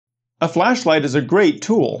A flashlight is a great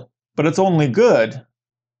tool, but it's only good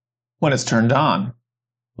when it's turned on.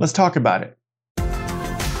 Let's talk about it.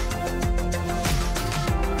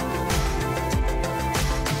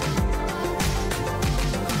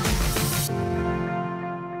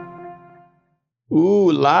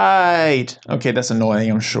 Ooh, light. Okay, that's annoying,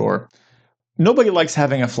 I'm sure. Nobody likes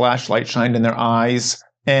having a flashlight shined in their eyes,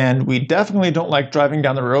 and we definitely don't like driving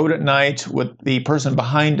down the road at night with the person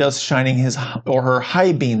behind us shining his or her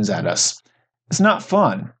high beams at us. It's not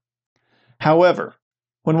fun. However,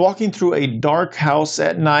 when walking through a dark house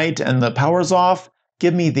at night and the power's off,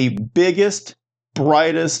 give me the biggest,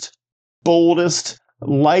 brightest, boldest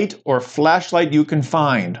light or flashlight you can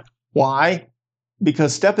find. Why?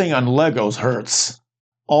 Because stepping on Legos hurts.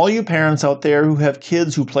 All you parents out there who have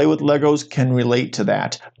kids who play with Legos can relate to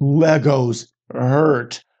that. Legos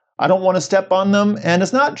hurt. I don't want to step on them, and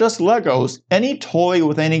it's not just Legos. Any toy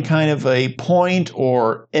with any kind of a point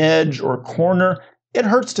or edge or corner, it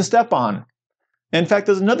hurts to step on. In fact,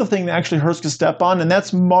 there's another thing that actually hurts to step on, and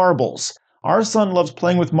that's marbles. Our son loves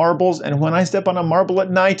playing with marbles, and when I step on a marble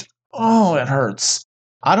at night, oh, it hurts.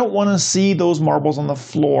 I don't want to see those marbles on the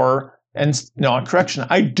floor. And no, correction,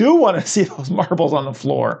 I do want to see those marbles on the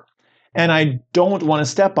floor, and I don't want to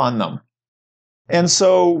step on them. And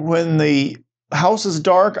so when the house is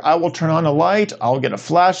dark, I will turn on a light, I'll get a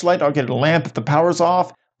flashlight, I'll get a lamp if the power's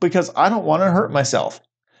off, because I don't want to hurt myself.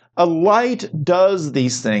 A light does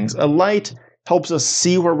these things. A light helps us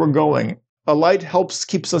see where we're going. A light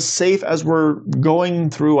keeps us safe as we're going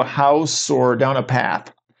through a house or down a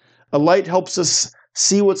path. A light helps us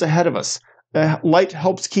see what's ahead of us. A light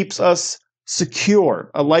keeps us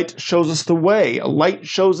secure. A light shows us the way. A light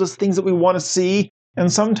shows us things that we want to see,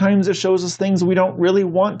 and sometimes it shows us things we don't really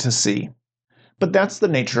want to see. But that's the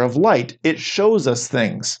nature of light. It shows us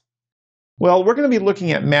things. Well, we're going to be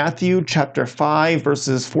looking at Matthew chapter 5,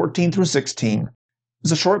 verses 14 through 16.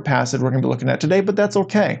 It's a short passage we're going to be looking at today, but that's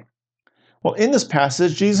okay. Well, in this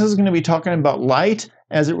passage, Jesus is going to be talking about light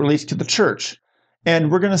as it relates to the church.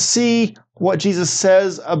 And we're going to see what Jesus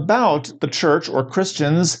says about the church or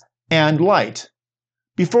Christians and light.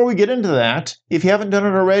 Before we get into that, if you haven't done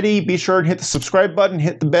it already, be sure to hit the subscribe button,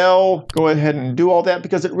 hit the bell, go ahead and do all that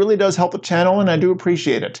because it really does help the channel and I do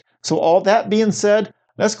appreciate it. So all that being said,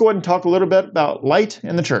 let's go ahead and talk a little bit about light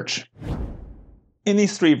and the church. In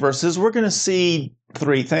these 3 verses, we're going to see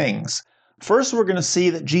 3 things. First, we're going to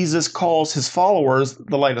see that Jesus calls his followers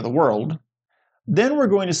the light of the world. Then we're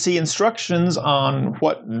going to see instructions on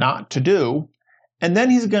what not to do. And then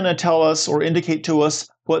he's going to tell us or indicate to us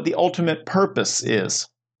what the ultimate purpose is.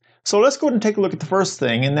 So let's go ahead and take a look at the first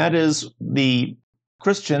thing, and that is the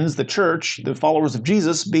Christians, the church, the followers of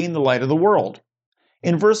Jesus being the light of the world.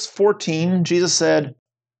 In verse 14, Jesus said,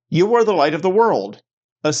 "You are the light of the world.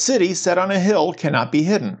 A city set on a hill cannot be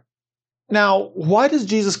hidden." Now, why does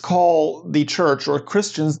Jesus call the church or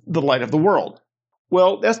Christians the light of the world?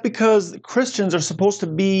 Well, that's because Christians are supposed to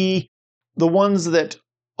be the ones that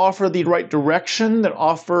offer the right direction, that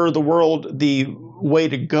offer the world the way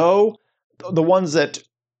to go, the ones that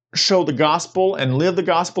show the gospel and live the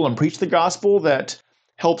gospel and preach the gospel, that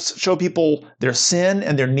helps show people their sin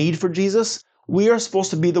and their need for Jesus. We are supposed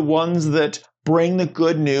to be the ones that bring the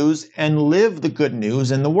good news and live the good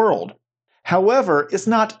news in the world. However, it's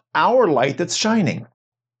not our light that's shining.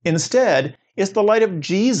 Instead, it's the light of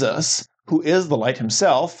Jesus, who is the light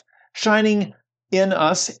himself, shining in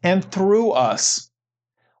us and through us.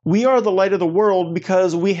 We are the light of the world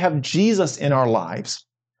because we have Jesus in our lives.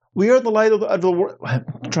 We are the light of the world.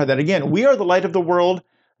 Try that again. We are the light of the world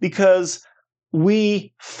because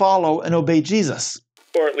we follow and obey Jesus.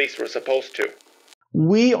 Or at least we're supposed to.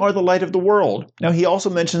 We are the light of the world. Now, he also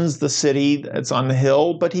mentions the city that's on the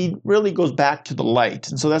hill, but he really goes back to the light.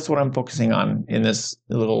 And so that's what I'm focusing on in this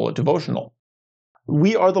little devotional.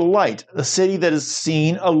 We are the light, a city that is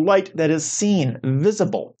seen, a light that is seen,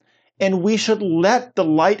 visible. And we should let the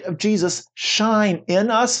light of Jesus shine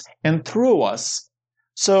in us and through us.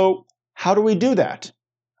 So how do we do that?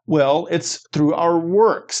 Well, it's through our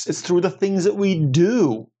works. It's through the things that we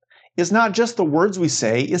do. It's not just the words we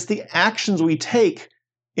say, it's the actions we take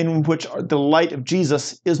in which the light of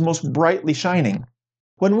Jesus is most brightly shining.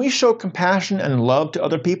 When we show compassion and love to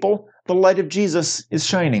other people, the light of Jesus is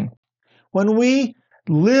shining. When we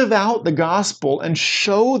live out the gospel and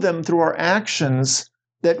show them through our actions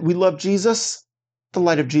that we love Jesus, the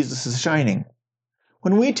light of Jesus is shining.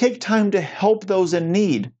 When we take time to help those in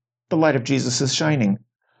need, the light of Jesus is shining.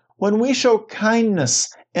 When we show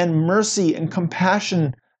kindness and mercy and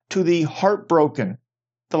compassion to the heartbroken,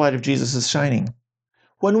 the light of Jesus is shining.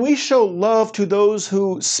 When we show love to those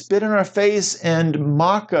who spit in our face and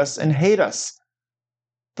mock us and hate us,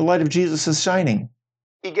 the light of Jesus is shining.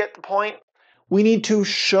 You get the point? We need to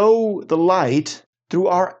show the light through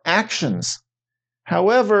our actions.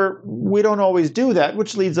 However, we don't always do that,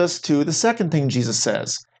 which leads us to the second thing Jesus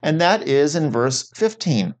says, and that is in verse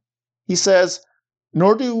 15. He says,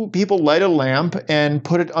 "Nor do people light a lamp and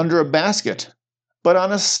put it under a basket, but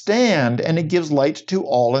on a stand, and it gives light to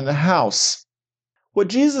all in the house." What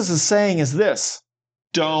Jesus is saying is this: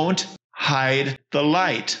 don't hide the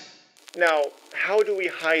light. Now, how do we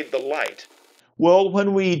hide the light? Well,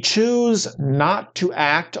 when we choose not to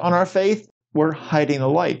act on our faith, we're hiding the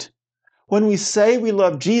light. When we say we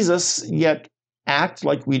love Jesus, yet act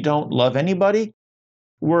like we don't love anybody,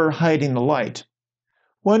 we're hiding the light.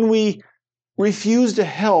 When we refuse to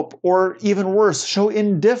help, or even worse, show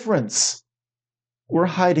indifference, we're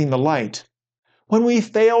hiding the light. When we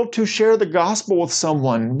fail to share the gospel with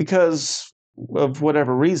someone because of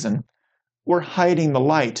whatever reason, we're hiding the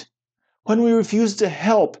light. When we refuse to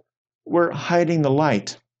help, we're hiding the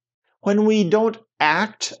light. When we don't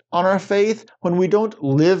act on our faith, when we don't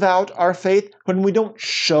live out our faith, when we don't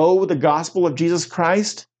show the gospel of Jesus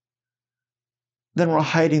Christ, then we're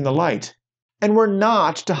hiding the light. And we're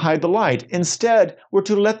not to hide the light. Instead, we're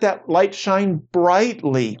to let that light shine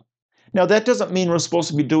brightly. Now, that doesn't mean we're supposed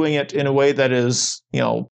to be doing it in a way that is,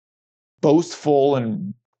 boastful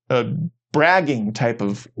and bragging type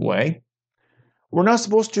of way. We're not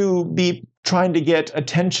supposed to be trying to get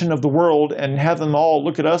attention of the world and have them all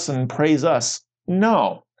look at us and praise us.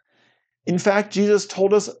 No. In fact, Jesus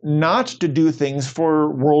told us not to do things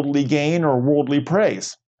for worldly gain or worldly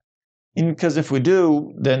praise. Because if we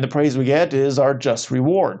do, then the praise we get is our just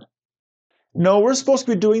reward. No, we're supposed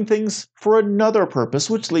to be doing things for another purpose,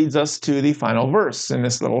 which leads us to the final verse in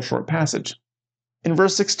this little short passage. In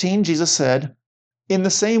verse 16, Jesus said, "In the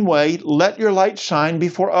same way, let your light shine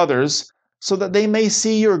before others, so that they may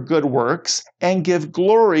see your good works and give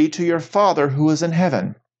glory to your Father who is in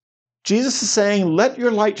heaven." Jesus is saying, let your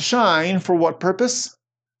light shine for what purpose?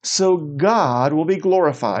 So God will be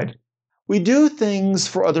glorified. We do things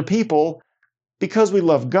for other people because we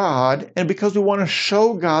love God and because we want to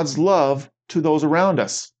show God's love to those around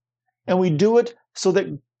us. And we do it so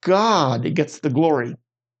that God gets the glory.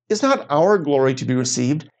 It's not our glory to be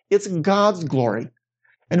received, it's God's glory.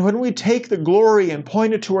 And when we take the glory and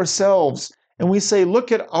point it to ourselves, and we say,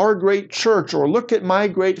 look at our great church, or look at my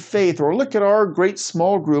great faith, or look at our great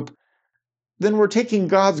small group, then we're taking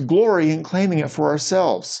God's glory and claiming it for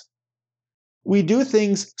ourselves. We do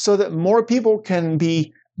things so that more people can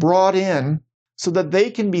be brought in, so that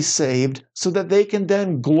they can be saved, so that they can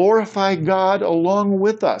then glorify God along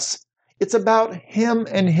with us. It's about Him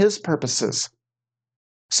and His purposes.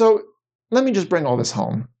 So let me just bring all this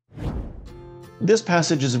home. This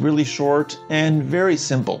passage is really short and very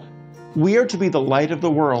simple. We are to be the light of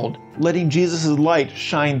the world, letting Jesus' light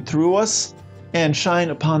shine through us and shine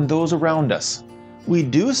upon those around us. We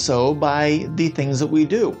do so by the things that we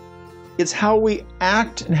do. It's how we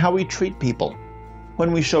act and how we treat people.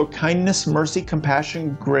 When we show kindness, mercy,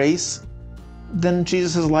 compassion, grace, then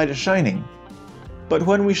Jesus' light is shining. But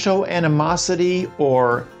when we show animosity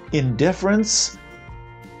or indifference,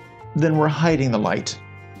 then we're hiding the light.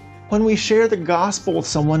 When we share the gospel with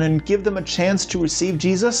someone and give them a chance to receive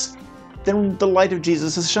Jesus, then the light of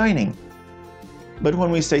Jesus is shining. But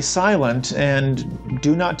when we stay silent and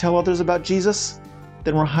do not tell others about Jesus,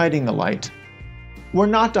 then we're hiding the light. We're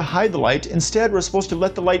not to hide the light. Instead, we're supposed to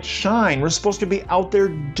let the light shine. We're supposed to be out there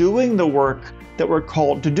doing the work that we're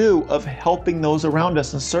called to do of helping those around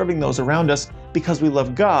us and serving those around us because we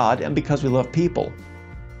love God and because we love people.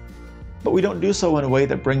 But we don't do so in a way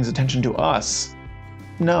that brings attention to us.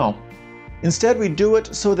 No. Instead, we do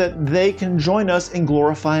it so that they can join us in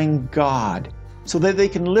glorifying God, so that they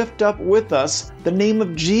can lift up with us the name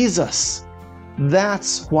of Jesus.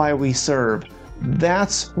 That's why we serve.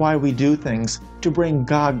 That's why we do things, to bring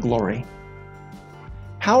God glory.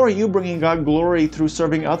 How are you bringing God glory through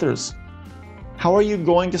serving others? How are you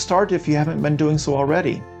going to start if you haven't been doing so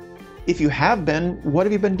already? If you have been, what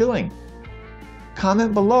have you been doing?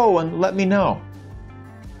 Comment below and let me know.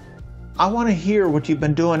 I want to hear what you've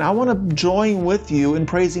been doing. I want to join with you in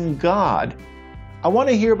praising God. I want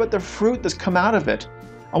to hear about the fruit that's come out of it.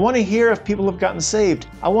 I want to hear if people have gotten saved.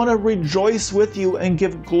 I want to rejoice with you and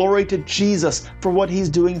give glory to Jesus for what He's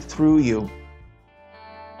doing through you.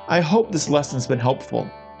 I hope this lesson's been helpful.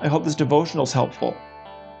 I hope this devotional is helpful.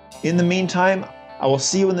 In the meantime, I will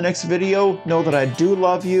see you in the next video. Know that I do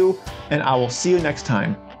love you, and I will see you next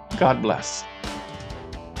time. God bless.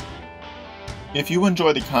 If you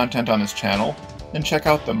enjoy the content on this channel, then check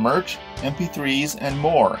out the merch, MP3s, and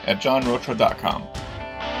more at johnrocha.com.